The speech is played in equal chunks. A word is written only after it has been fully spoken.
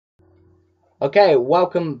Okay,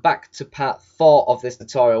 welcome back to part 4 of this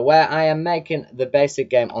tutorial where I am making the basic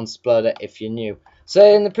game on Sploder if you're new. So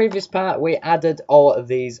in the previous part we added all of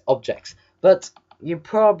these objects, but you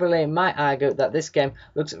probably might argue that this game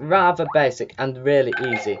looks rather basic and really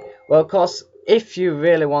easy. Well, of course, if you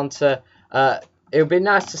really want to, it would be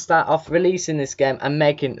nice to start off releasing this game and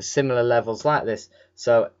making similar levels like this.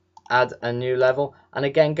 So add a new level and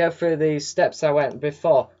again go through the steps I went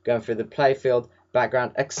before, going through the playfield,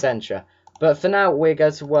 background, etc. But for now, we're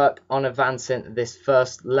going to work on advancing this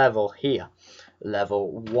first level here,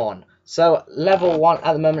 level 1. So level 1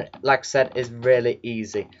 at the moment, like I said, is really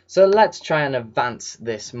easy. So let's try and advance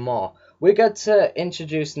this more. We're going to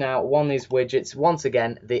introduce now one of these widgets, once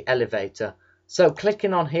again, the elevator. So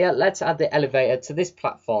clicking on here, let's add the elevator to this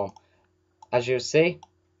platform. As you'll see,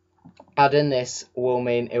 adding this will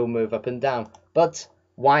mean it will move up and down. But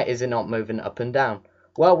why is it not moving up and down?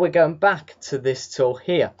 Well, we're going back to this tool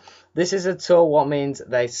here. This is a tool what means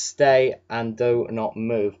they stay and do not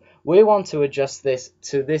move. We want to adjust this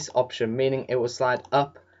to this option, meaning it will slide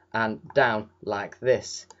up and down like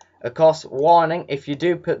this. Of course, warning, if you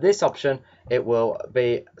do put this option, it will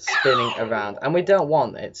be spinning around. And we don't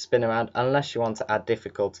want it to spin around unless you want to add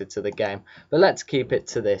difficulty to the game. But let's keep it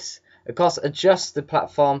to this. Of course, adjust the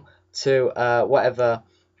platform to whatever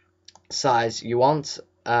size you want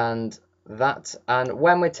and that, and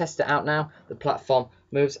when we test it out now, the platform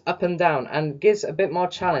moves up and down and gives a bit more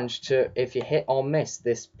challenge to if you hit or miss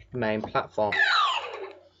this main platform.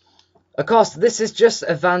 Of course, this is just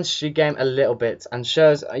advanced your game a little bit and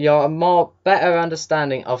shows your more better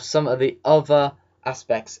understanding of some of the other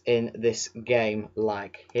aspects in this game,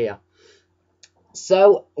 like here.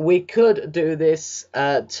 So we could do this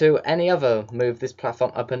to any other, move this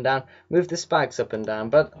platform up and down, move the spikes up and down,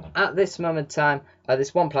 but at this moment in time,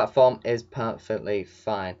 this one platform is perfectly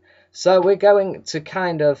fine. So we're going to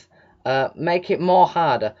kind of make it more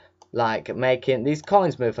harder, like making these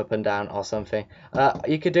coins move up and down or something.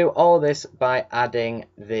 You could do all this by adding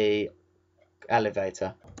the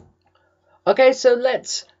elevator. Okay, so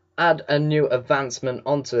let's add a new advancement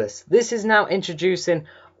onto this. This is now introducing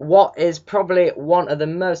what is probably one of the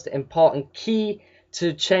most important key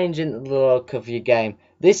to changing the look of your game.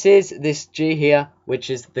 This is this G here, which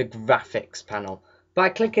is the graphics panel. By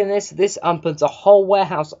clicking this opens a whole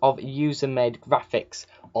warehouse of user-made graphics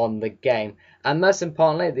on the game. And most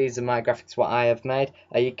importantly, these are my graphics what I have made.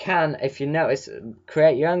 You can, if you notice,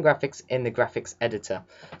 create your own graphics in the graphics editor.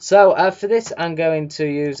 So for this, I'm going to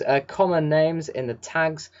use common names in the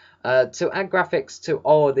tags to add graphics to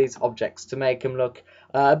all of these objects to make them look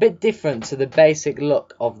a bit different to the basic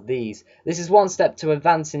look of these. This is one step to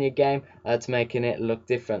advancing your game to making it look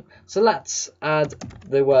different. So let's add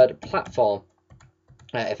the word platform.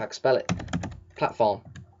 If I can spell it, platform.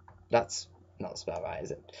 That's not spelled right,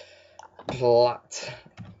 is it? Platform.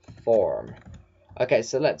 Okay,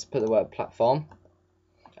 so let's put the word platform.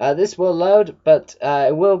 This will load, but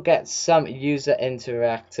it will get some user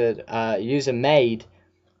interacted, user made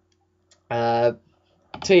graphics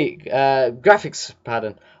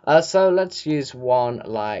pattern. So let's use one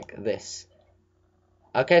like this.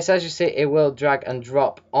 Okay, so as you see, it will drag and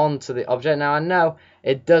drop onto the object. Now I know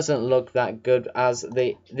it doesn't look that good as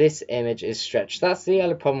this image is stretched. That's the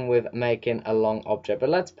only problem with making a long object. But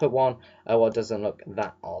let's put one what doesn't look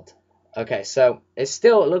that odd. Okay, so it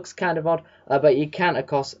still looks kind of odd, but you can of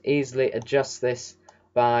course easily adjust this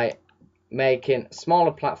by making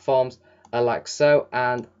smaller platforms like so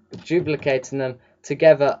and duplicating them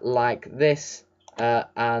together like this,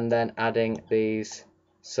 and then adding these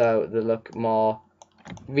so they look more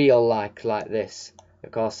real like this.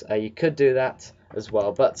 Of course, you could do that as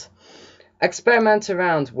well, but experiment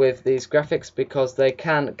around with these graphics because they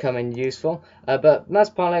can come in useful. But most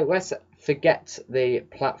importantly, let's forget the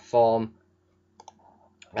platform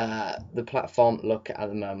look at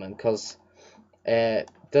the moment because it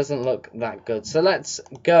doesn't look that good. So let's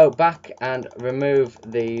go back and remove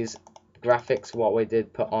these graphics what we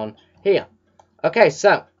did put on here. Okay,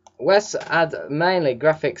 so let's add mainly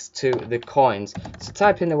graphics to the coins. So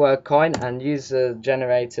type in the word coin and user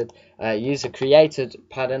created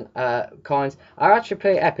pattern coins are actually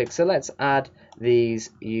pretty epic. So let's add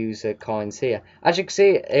these user coins here. As you can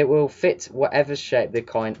see, it will fit whatever shape the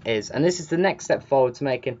coin is, and this is the next step forward to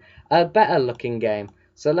making a better looking game.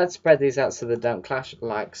 So let's spread these out so they don't clash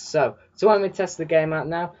like so. So when we test the game out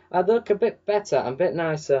now, they look a bit better and a bit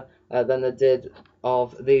nicer than they did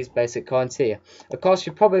of these basic coins here. Of course,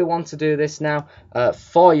 you probably want to do this now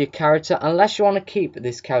for your character, unless you want to keep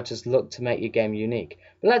this character's look to make your game unique.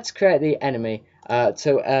 But let's create the enemy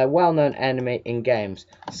to a well-known enemy in games.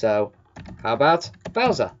 So how about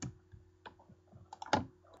Bowser?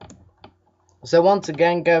 So once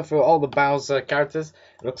again, go through all the Bowser characters.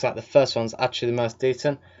 It looks like the first one's actually the most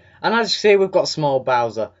decent. And as you see, we've got small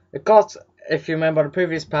Bowser. Of course, if you remember the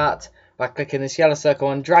previous part, by clicking this yellow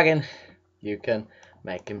circle and dragging, you can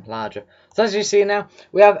make him larger. So as you see now,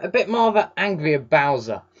 we have a bit more of an angrier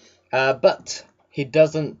Bowser. But he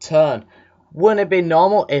doesn't turn. Wouldn't it be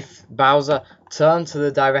normal if Bowser turned to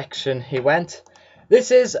the direction he went?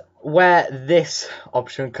 This is where this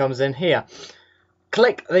option comes in here.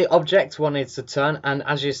 Click the object one needs to turn, and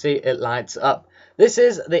as you see, it lights up. This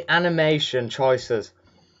is the animation choices.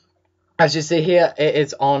 As you see here, it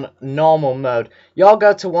is on normal mode. You're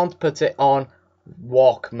going to want to put it on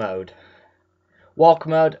walk mode. Walk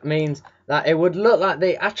mode means that it would look like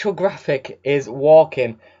the actual graphic is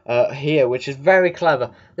walking here, which is very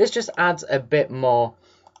clever. This just adds a bit more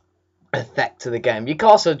effect to the game. You can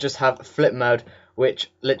also just have flip mode, which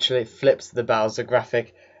literally flips the Bowser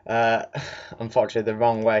graphic. Unfortunately the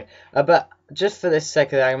wrong way, but just for this sake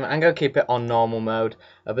of the argument, I'm going to keep it on normal mode.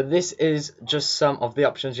 But this is just some of the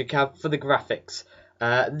options you can have for the graphics.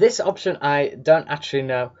 This option I don't actually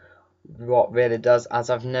know what really does, as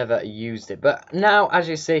I've never used it, but now as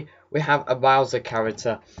you see, we have a Bowser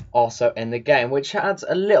character also in the game, which adds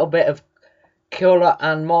a little bit of colour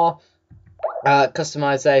and more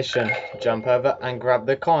customization. Jump over and grab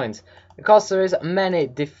the coins. Of course, there is many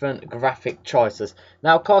different graphic choices.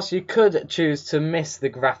 Now, of course, you could choose to miss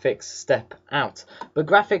the graphics step out, but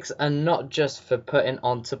graphics are not just for putting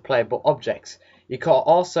onto playable objects. You can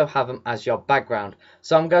also have them as your background.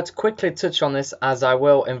 So I'm going to quickly touch on this, as I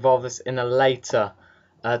will involve this in a later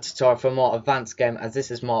tutorial for a more advanced game, as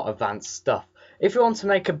this is more advanced stuff. If you want to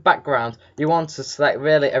make a background, you want to select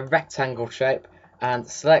really a rectangle shape and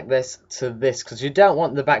select this to this, because you don't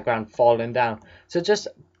want the background falling down. So just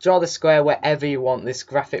draw the square wherever you want this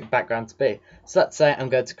graphic background to be. So let's say I'm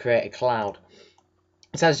going to create a cloud.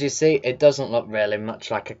 So as you see, it doesn't look really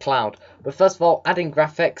much like a cloud. But first of all, adding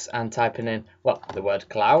graphics and typing in, well, the word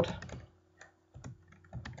cloud.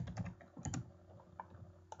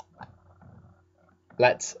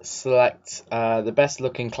 Let's select the best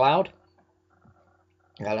looking cloud.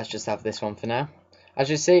 Now let's just have this one for now. As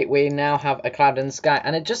you see, we now have a cloud in the sky,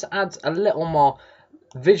 and it just adds a little more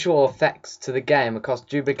visual effects to the game. Of course,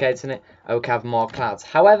 duplicating it, we can have more clouds.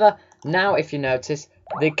 However, now if you notice,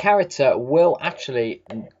 the character will actually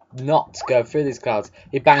not go through these clouds.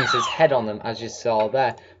 He bangs his head on them, as you saw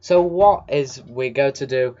there. So what is we go to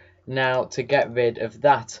do now to get rid of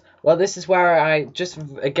that? Well, this is where I just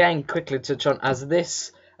again quickly touch on, as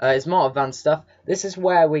this is more advanced stuff. This is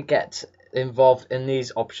where we get involved in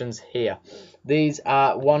these options here. These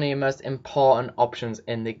are one of your most important options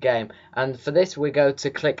in the game, and for this we go to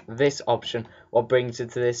click this option, what brings you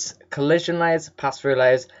to this collision layers, pass-through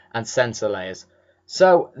layers and sensor layers.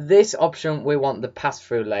 So this option, we want the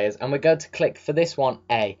pass-through layers, and we're going to click for this one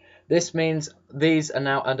A. This means these are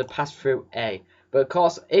now under pass-through A, but of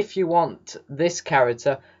course if you want this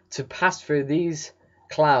character to pass through these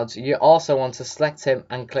clouds, you also want to select him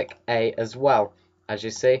and click A as well, as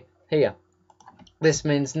you see here. This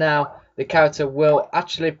means now the character will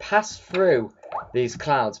actually pass through these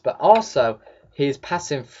clouds, but also he's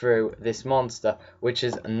passing through this monster, which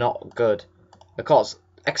is not good. Of course,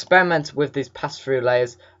 experiment with these pass-through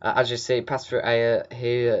layers. As you see, pass-through area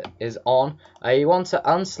here is on. You want to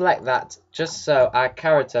unselect that just so our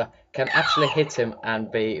character can actually hit him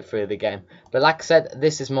and be through the game. But like I said,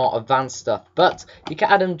 this is more advanced stuff, but you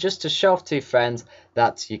can add them just to show off to your friends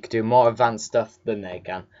that you can do more advanced stuff than they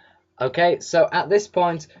can. Okay, so at this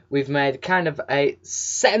point, we've made kind of a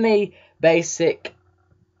semi-basic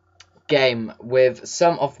game with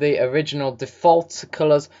some of the original default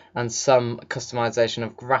colours and some customization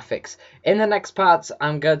of graphics. In the next part,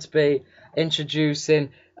 I'm going to be introducing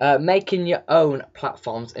making your own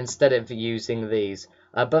platforms instead of using these.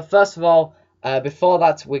 But first of all, before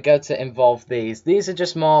that, we go to involve these. These are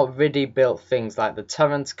just more ready built things like the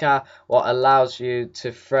turret car, what allows you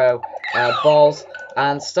to throw balls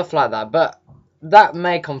and stuff like that. But that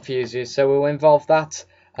may confuse you, so we'll involve that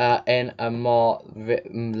in a more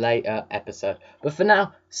later episode. But for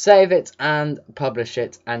now, save it and publish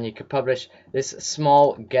it, and you can publish this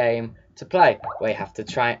small game to play where you have to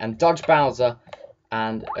try and dodge Bowser,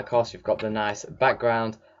 and of course you've got the nice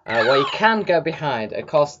background where you can go behind. Of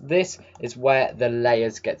course, this is where the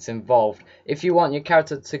layers gets involved. If you want your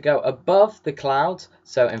character to go above the clouds,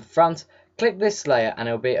 so in front, click this layer and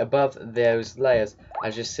it'll be above those layers.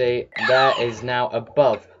 As you see, there is now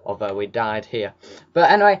above, although we died here. But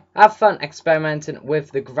anyway, have fun experimenting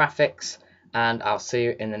with the graphics, and I'll see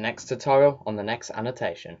you in the next tutorial on the next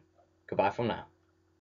annotation. Goodbye from now.